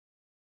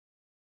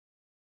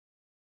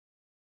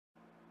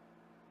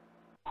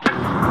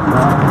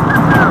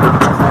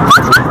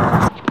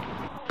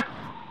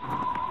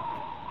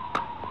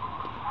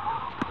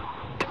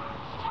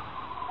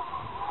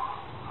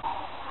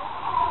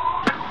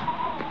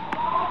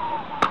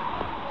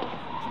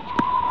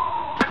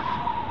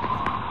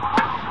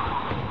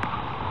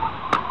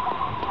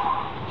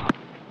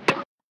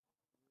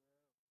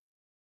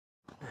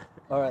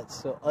Alright,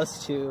 so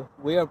us two,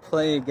 we are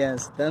playing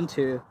against them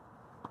two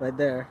right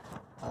there.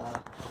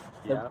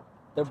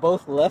 They're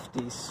both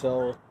lefties,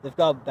 so they've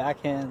got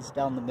backhands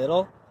down the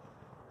middle.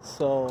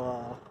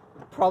 So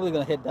we're probably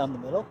going to hit down the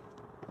middle.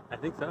 I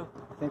think so.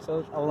 I think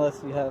so,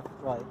 unless you have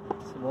like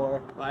some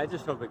more. Well, I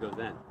just hope it goes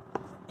in.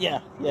 Yeah.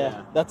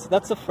 That's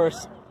the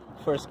first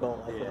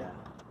goal, I think.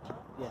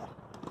 Yeah.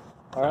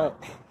 Alright.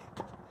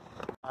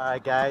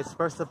 Alright guys,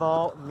 first of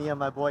all, me and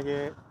my boy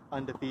here,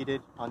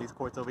 undefeated on these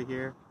courts over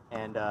here.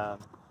 And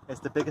it's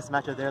the biggest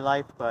match of their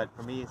life, but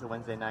for me, it's a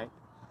Wednesday night.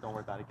 Don't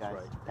worry about it, guys.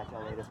 Right. Catch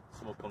y'all later.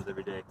 Smoke comes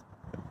every day.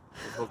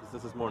 Let's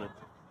focus this morning.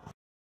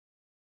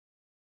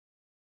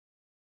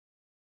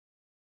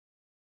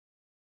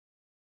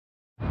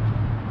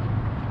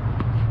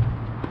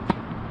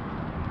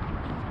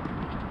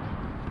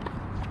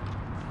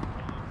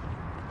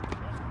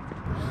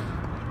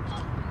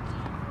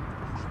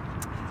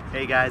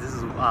 Hey guys, this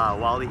is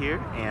Wally here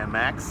and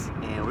Max,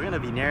 and we're going to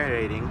be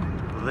narrating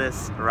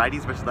this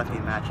Righties versus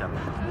Lefties matchup.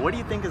 What do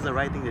you think is the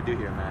right thing to do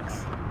here,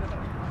 Max?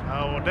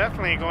 Well,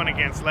 definitely going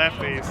against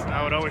lefties,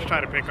 I would always try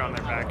to pick on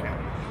their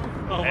backhand.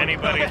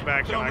 Anybody's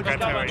backhand, like I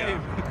tell you.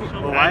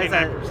 Well, why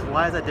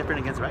is that different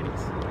against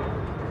righties?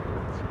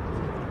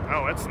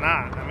 Oh, it's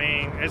not. I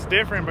mean, it's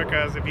different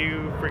because if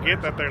you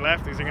forget that they're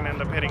lefties, you're going to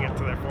end up hitting it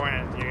to their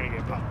forehand. You're going to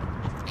get popped.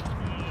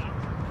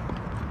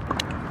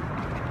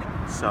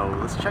 So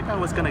let's check out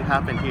what's going to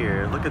happen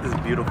here. Look at this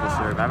beautiful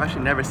serve. I've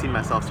actually never seen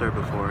myself serve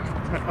before.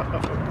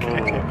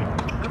 Okay.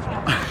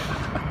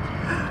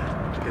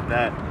 Look at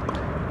that.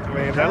 I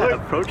mean, that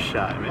approach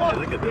shot, man.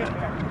 Look at that.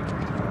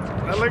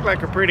 That looked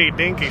like a pretty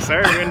dinky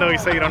serve, even though you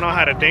say you don't know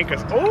how to dink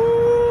us.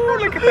 Oh,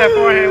 look at that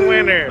forehand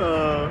winner.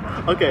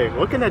 Okay,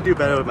 what can I do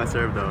better with my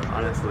serve, though,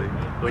 honestly?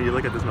 When you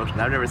look at this motion,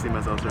 I've never seen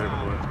myself serve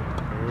before.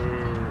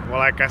 Well,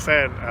 like I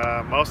said,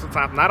 most of the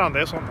time, not on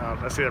this one.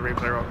 Let's see the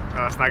replay.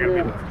 It's not going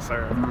to be the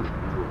serve.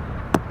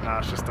 No,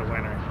 it's just the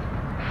winner.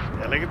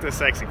 Yeah, look at this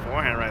sexy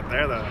forehand right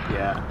there, though.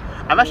 Yeah.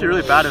 I'm actually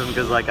really proud of him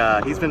because, like,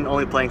 he's been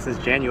only playing since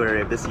January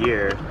of this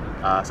year.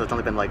 So it's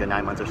only been like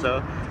 9 months or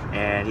so.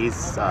 And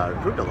he's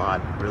improved a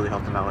lot. Really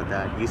helped him out with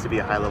that. He used to be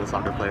a high-level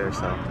soccer player,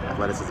 so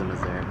athleticism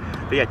is there.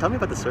 But yeah, tell me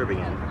about the serve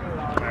again.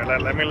 All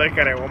right, let me look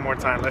at it one more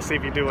time. Let's see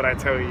if you do what I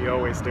tell you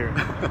always do.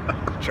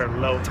 It's your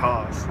low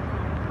toss.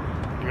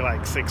 You're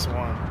like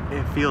 6'1".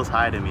 It feels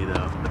high to me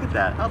though. Look at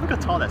that. Oh, look how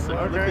tall that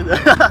serve. Okay.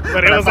 Look at that.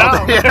 But it was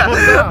out. Yeah. It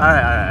was out.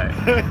 Alright.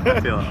 I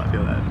feel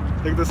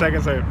that. Look at the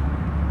second serve.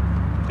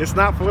 It's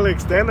not fully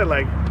extended.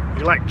 Like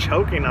you're like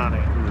choking on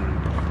it.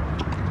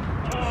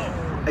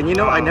 And you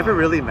know, I never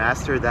really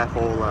mastered that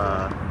whole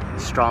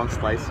strong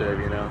slice serve.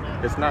 You know,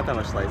 it's not that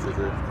much slice, is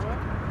it?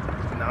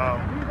 No.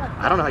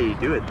 I don't know how you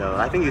do it though.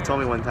 I think you told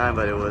me one time,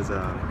 but it was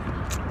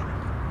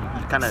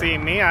kind of. See,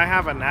 me, I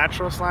have a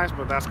natural slice,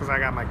 but that's because I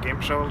got my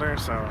gimp shoulder,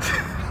 so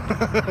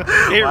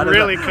it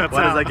really cuts out.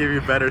 Why does that give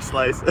you better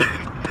slice?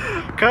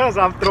 Because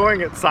I'm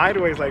throwing it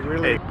sideways, like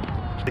really. Hey,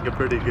 I think it's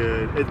pretty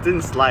good. It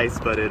didn't slice,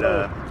 but it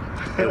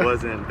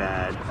wasn't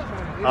bad.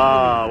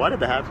 Why did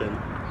that happen?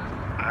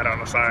 I don't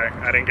know. Sorry,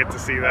 I didn't get to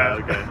see that.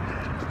 Okay.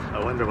 I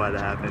wonder why that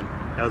happened.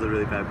 That was a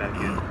really bad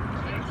backhand.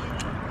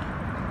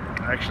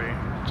 Actually,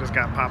 just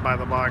got popped by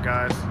the ball,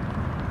 guys.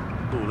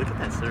 Ooh, look at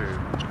that serve.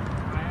 Look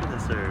at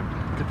that serve.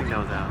 Good thing that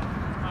was out.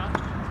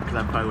 Because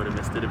I probably would have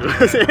missed it if it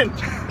was in.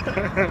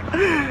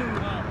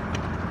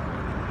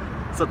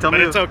 So tell me.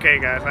 But it's okay,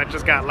 guys. I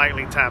just got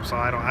lightly tapped, so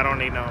I don't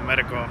need no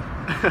medical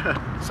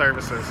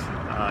services.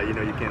 You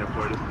know you can't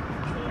afford it.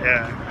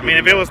 Yeah. I mean,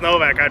 if it was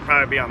Novak, I'd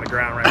probably be on the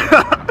ground right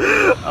now.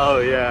 Oh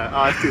yeah.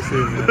 Oh, it's too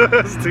soon, man.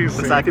 It's too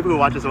soon. Besides, people who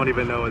watch this won't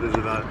even know what this is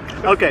about.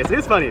 Okay, so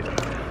it's funny.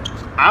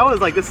 I was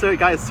like, this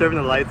guy is serving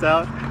the lights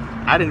out.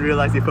 I didn't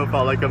realize he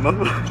footballed like a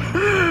mumbo.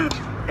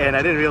 And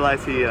I didn't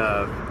realize it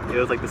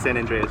was like the San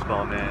Andreas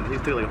ball, man. He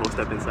took like a whole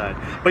step inside.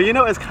 But you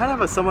know, it's kind of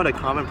a somewhat a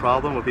common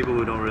problem with people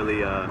who don't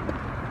really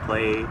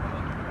play,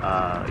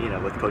 you know,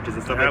 with coaches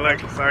and stuff like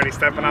that. He's already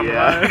stepping on the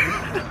line.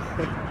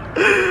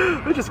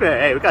 Which is fair.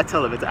 Hey, we gotta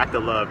tell them it's an act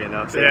of love, you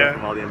know, save them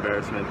from all the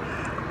embarrassment.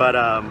 But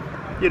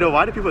you know,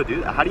 why do people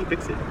do that? How do you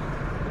fix it?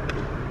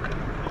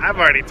 I've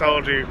already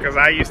told you, because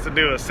I used to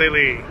do a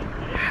silly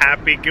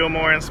Happy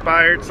Gilmore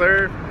inspired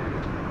serve.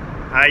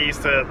 I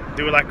used to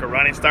do like a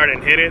running start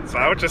and hit it, so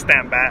I would just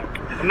stand back.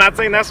 I'm not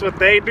saying that's what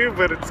they do,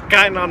 but it's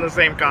kind of on the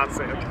same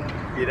concept.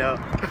 You know,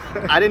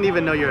 I didn't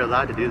even know you were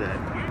allowed to do that.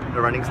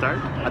 A running start?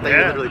 I thought you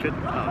literally could.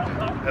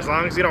 Oh. As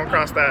long as you don't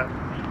cross that.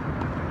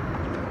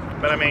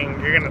 But I mean,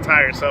 you're going to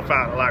tire yourself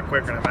out a lot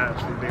quicker in a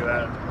match if you do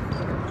that.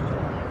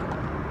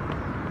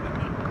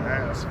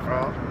 Alright, that's a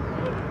fall.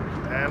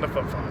 And a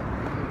foot fall.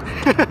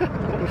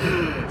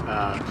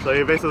 So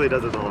he basically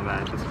does it the whole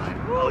match. It's fine.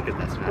 Oh, look at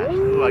that smash.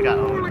 Ooh, I got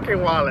owned. Look at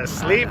Wallace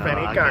sleeping.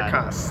 Know, He got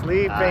caught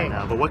sleeping. I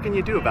know, but what can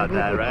you do about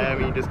that, right? I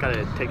mean, you just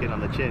gotta take it on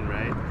the chin,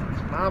 right?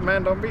 Nah,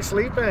 man, don't be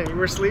sleeping. You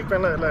were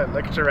sleeping.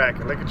 Look at your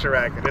racket. Look at your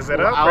racket. Is it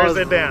Well, up or is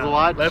it down?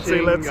 Let's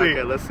see.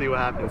 Okay, let's see what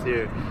happens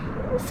here.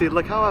 See,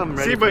 look how I'm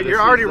ready. See, but you're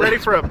already ready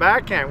for a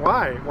backhand.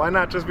 Why? Why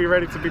not just be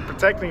ready to be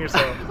protecting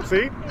yourself?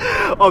 See?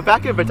 Oh,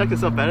 backhand protects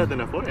yourself better than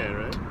a forehand,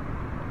 right?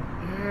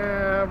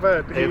 Yeah,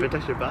 but It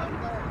protects your body.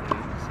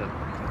 So.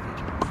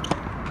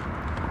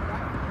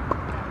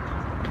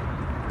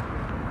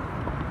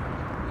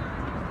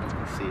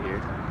 Let's see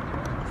here.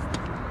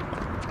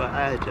 But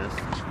I adjust.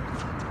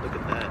 Look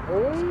at that.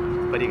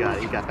 Oh. But he got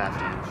fast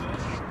hands.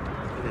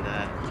 Look at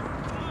that.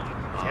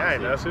 Oh, Yeah,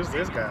 he knows who's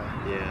this guy.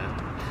 Yeah.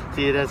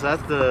 See, that's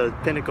the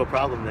pinnacle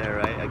problem there,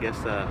 right? I guess.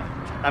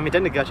 I mean,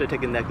 technically I should have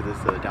taken that because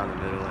it's down the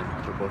middle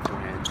and we're both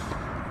forehands.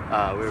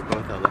 We were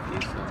both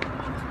lefties. So.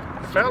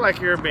 I felt like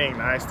you were being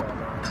nice though.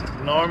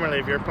 Man. Normally,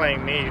 if you're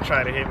playing me, you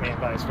try to hit me and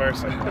vice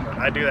versa. But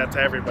I do that to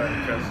everybody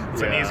because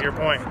it's an easier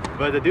point.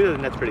 But the dude in the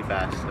net's pretty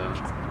fast, so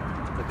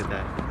look at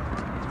that.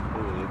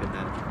 Ooh, look at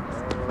that.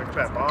 Oh, look at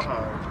that ball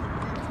hog.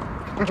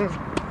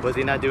 Was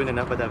he not doing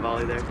enough with that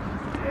volley there?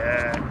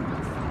 Yeah.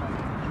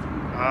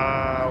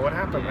 What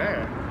happened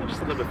there?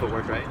 Just a little bit of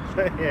footwork, right?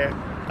 Yeah.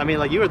 I mean,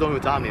 like you were the one who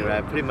taught me,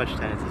 right? Pretty much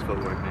tennis is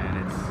footwork, man.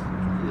 It's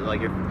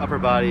like your upper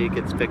body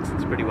gets fixed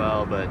pretty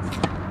well, but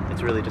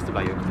it's really just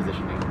about your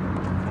positioning.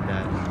 Like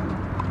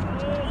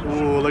that.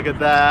 Ooh, look at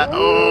that.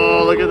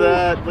 Oh, look at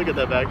that. Look at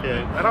that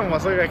backhand. That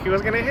almost looked like he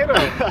was going to hit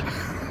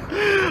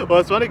him. Well,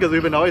 it's funny because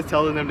we've been always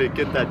telling him to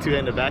get that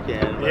two-handed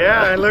backhand. But,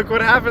 yeah, and look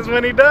what happens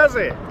when he does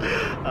it.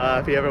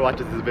 If he ever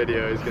watches this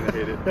video, he's going to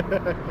hate it.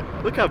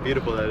 Look how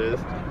beautiful that is.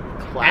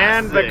 Classic.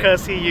 And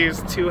because he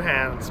used two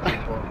hands,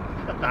 people.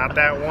 Not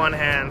that one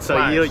hand So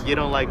slice. you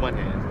don't like one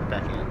hand,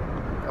 backhand?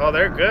 Oh,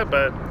 they're good,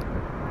 but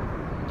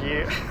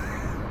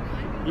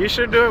you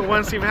should do it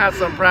once you've had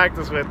some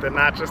practice with it,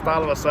 not just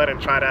all of a sudden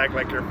try to act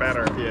like you're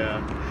better.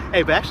 Yeah.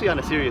 Hey, but actually on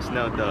a serious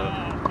note though,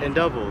 in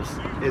doubles,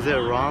 is it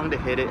wrong to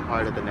hit it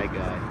hard at the net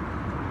guy?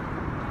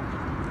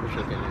 What's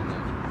your opinion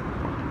there?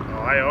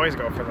 Oh, I always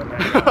go for the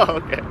net.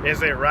 Okay.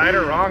 Is it right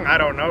or wrong? I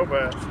don't know,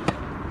 but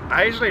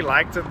I usually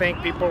like to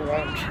think people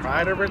won't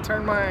try to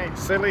return my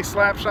silly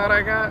slap shot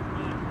I got.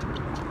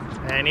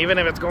 And even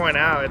if it's going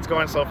out, it's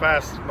going so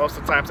fast, most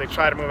of the times they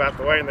try to move out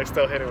the way and they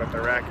still hit it with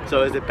their racket.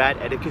 So is it bad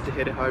etiquette to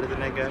hit it harder than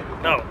that guy?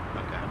 No.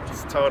 Okay.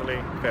 It's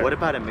totally fair. What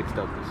about a mixed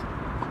doubles?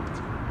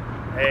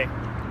 Hey,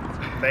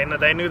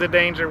 they knew the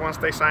danger once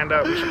they signed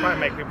up. We should probably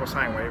make people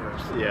sign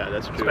waivers. Yeah,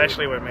 that's true.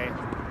 Especially with me.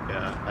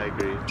 Yeah, I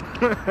agree.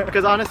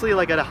 Because honestly,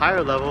 like at a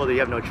higher level, you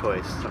have no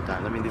choice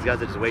sometimes. I mean, these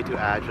guys are just way too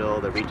agile,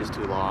 the reach is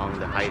too long,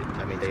 the height,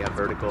 I mean, they have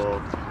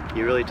vertical.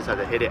 You really just have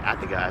to hit it at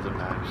the guy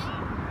sometimes.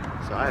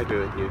 So I agree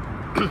with you.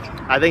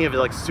 I think if it's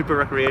like super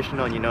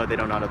recreational and you know they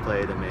don't know how to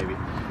play, then maybe.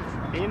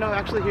 And you know,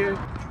 actually here,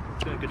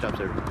 he's doing a good job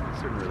serving.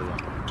 Serving really well.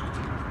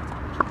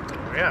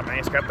 Yeah, man,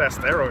 he's got that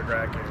steroid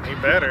racket. He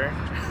better.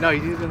 No,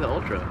 he's using the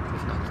Ultra.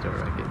 It's not the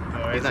steroid racket.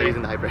 Oh, he's not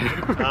using the Hyper.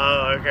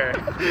 Oh, okay.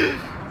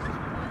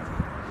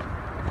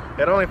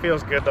 It only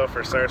feels good though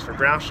for serves. For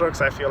ground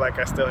strokes, I feel like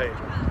I still hit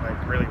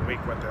like really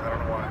weak with it. I don't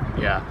know why.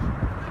 Yeah.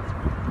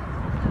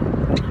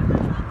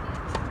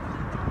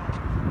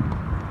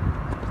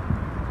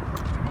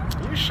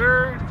 You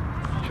sure?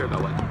 Sure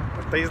about what?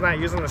 That he's not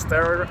using the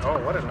steroid? Oh,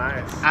 what a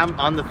nice. I'm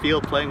on the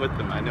field playing with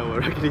them. I know what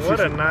racket he's What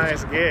a using.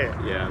 nice get.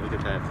 Yeah, look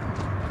at that.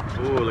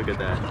 Ooh, look at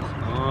that.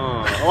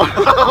 Oh.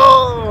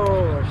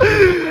 Oh,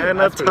 and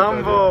a That's pretty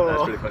funny. tumble.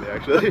 That's pretty funny,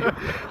 actually.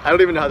 I don't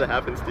even know how that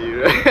happens to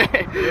you,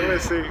 right? Let me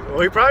see.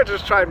 Well, he probably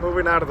just tried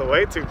moving out of the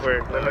way too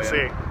quick. Let me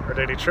see. Or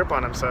did he trip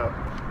on himself?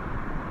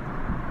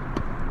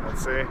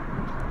 Let's see.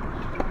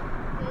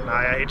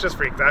 Nah, yeah, he just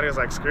freaked out. He was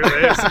like, screw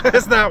this.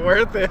 It's not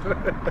worth it.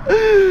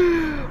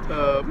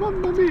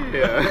 Mamma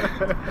mia.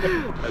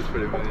 That's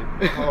pretty funny.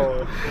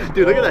 Oh,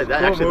 dude, look at that. That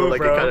cool actually move,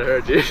 looked like bro. it kind of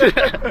hurt, dude.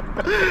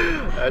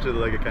 That actually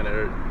looked like it kind of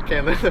hurt.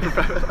 Can't let them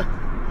private life.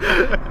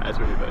 That's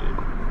pretty funny.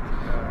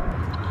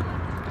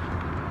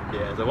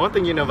 Yeah, so one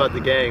thing you know about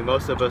the gang,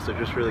 most of us are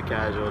just really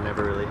casual,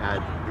 never really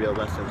had real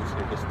lessons.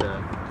 We're just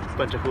a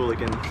bunch of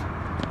hooligans.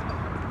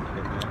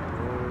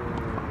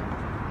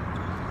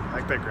 I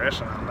like the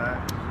aggression on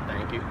that.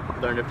 Thank you.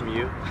 Learned it from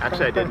you.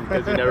 Actually, I didn't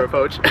because you never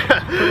poach.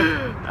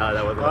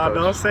 That wasn't a poach.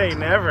 Don't say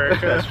never.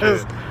 That's true.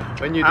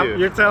 When you do.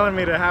 You're telling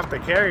me to have to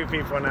carry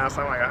people now,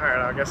 so I'm like, all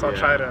right, I guess I'll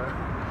try to.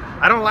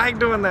 I don't like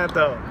doing that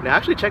though. Now,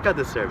 actually, check out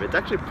this serve. It's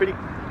actually pretty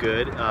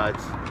good. It's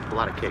a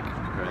lot of kick,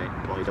 right?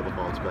 Well, he double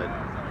faults, but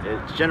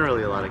it's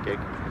generally a lot of kick.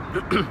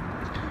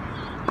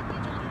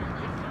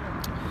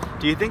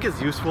 Do you think it's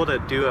useful to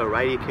do a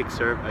righty kick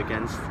serve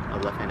against a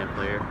left-handed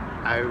player?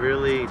 I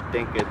really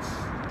think it's.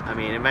 I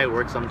mean, it might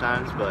work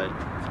sometimes, but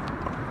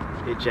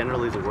it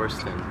generally is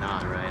worse than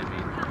not, right? I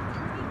mean,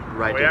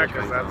 right to yeah, the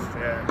because strength that's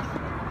zone.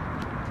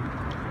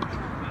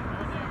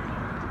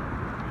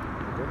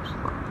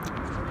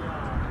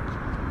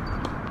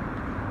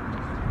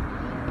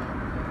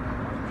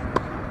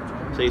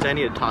 So you said I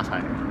need to toss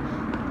higher.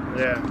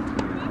 Yeah.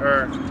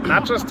 Or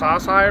not just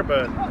toss higher,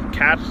 but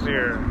catch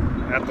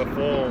at the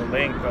full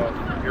length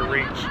of your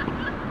reach.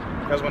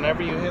 Because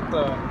whenever you hit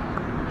the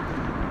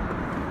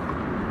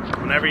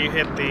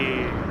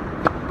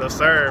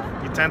serve,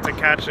 you tend to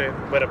catch it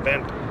with a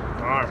bent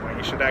arm when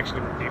you should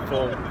actually be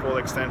full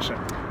extension.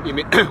 You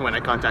mean when I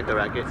contact the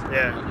racket?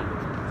 Yeah.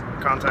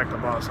 Contact the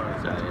ball, sorry.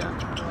 Sorry, yeah.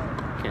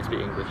 Can't speak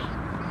English.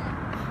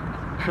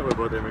 We're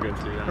both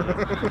immigrants, dude.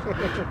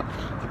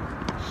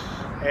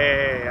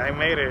 Hey, I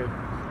made it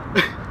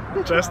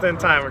just in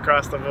time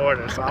across the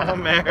border, so I'm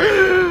American.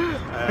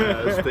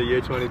 It's the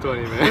year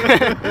 2020,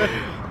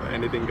 man.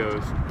 Anything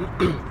goes.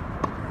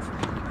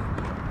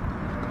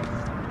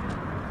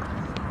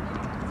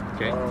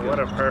 Okay. Oh, what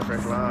a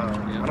perfect lob.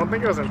 Yeah. I don't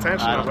think it was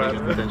intentional, I don't think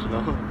it's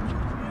intentional.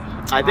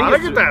 I think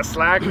look at that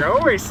slacker,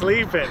 always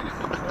sleeping.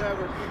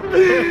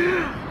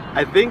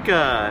 I think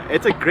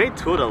it's a great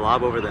tool to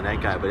lob over the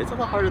net guy, but it's a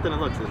lot harder than it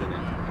looks, isn't it?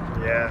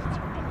 Yeah.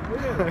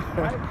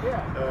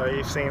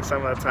 You've seen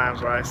some of the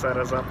times where I set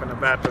us up in a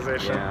bad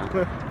position.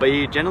 Yeah. But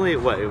you generally,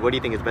 what do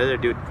you think is better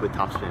to do it with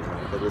topspin,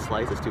 right? But the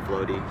slice is too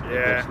floaty. Yeah.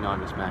 If there's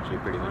non-mismatch, you're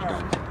pretty much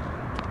done.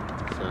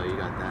 So you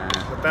got that.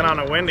 But then on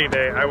a windy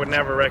day, I would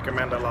never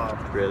recommend a lob.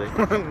 Really?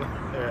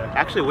 Yeah.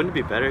 Actually, wouldn't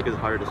it be better because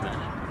it's harder to smash?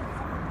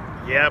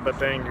 Yeah, but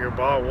then your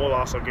ball will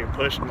also get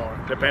pushed more,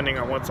 depending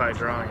on what side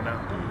you're on, you know?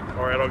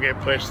 Or it'll get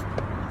pushed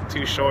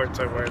too short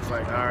to where it's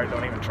like, all right,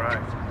 don't even try.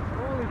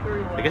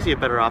 I guess you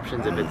have better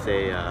options if it's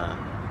a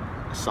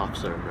soft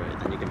serve, right?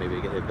 Then you can maybe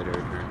get a better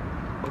return.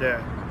 Yeah.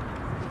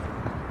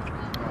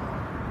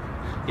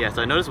 Yeah,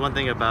 so I noticed one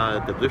thing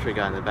about the blue shirt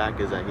guy in the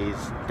back is that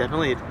he's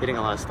definitely hitting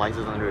a lot of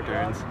slices on the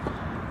returns.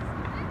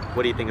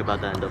 What do you think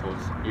about that in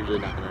doubles? Usually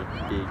not going to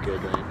be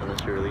good, right?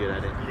 Unless you're really good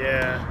at it.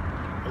 Yeah.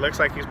 It looks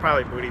like he's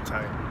probably booty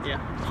tight. Yeah.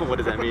 What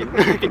does that mean?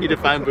 Can you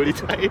define booty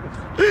tight?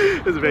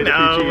 This is a very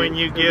PG. When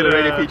you get a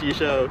very PG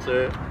show,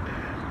 sir.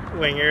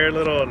 When you're a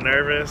little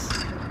nervous,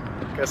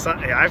 because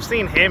I've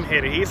seen him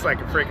hit it. He's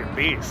like a freaking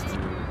beast.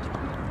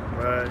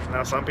 But you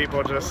know, some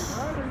people just,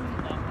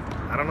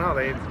 I don't know,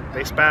 they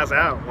spaz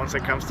out once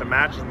it comes to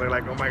matches. And they're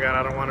like, oh my god,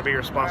 I don't want to be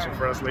responsible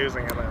for us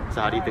losing. And then,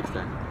 so how do you fix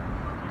that?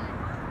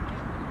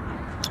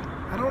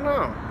 I don't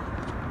know.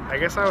 I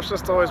guess I was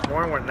just always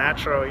born with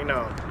natural, you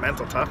know,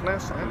 mental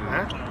toughness.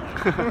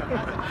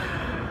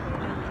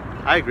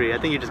 I agree. I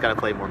think you just gotta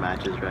play more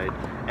matches, right?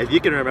 If you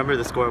can remember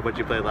the score of what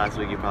you played last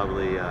week, you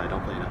probably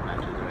don't play enough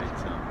matches, right?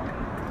 So.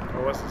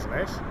 Oh, what's this,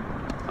 nice?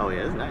 Oh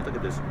yeah, this is nice. Look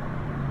at this.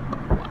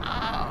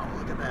 Wow,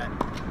 look at that.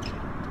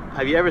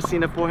 Have you ever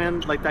seen a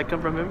forehand like that come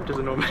from him? Just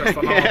a normal. Just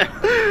a normal. Yeah.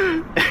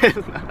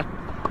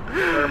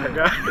 Oh my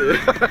god.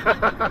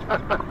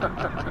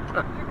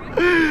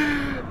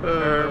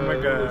 Oh my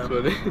god. That's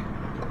funny.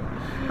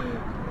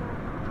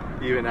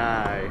 Even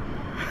I,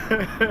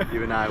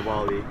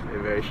 Wally,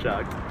 am very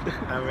shocked.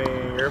 I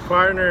mean, your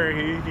partner,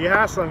 he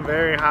has some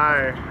very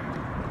high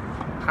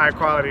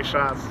quality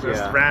shots.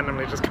 Just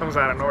randomly, just comes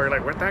out of nowhere. You're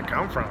like, where'd that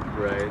come from?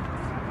 Right.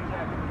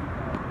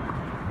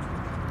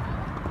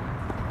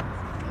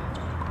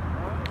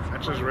 I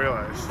just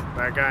realized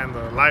that guy in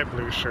the light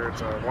blue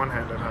shirt's a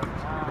one-handed hunt.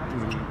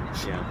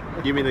 Yeah.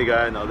 You mean the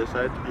guy on the other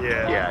side?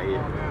 Yeah.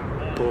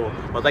 Yeah. Cool.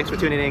 Well, thanks for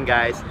tuning in,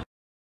 guys.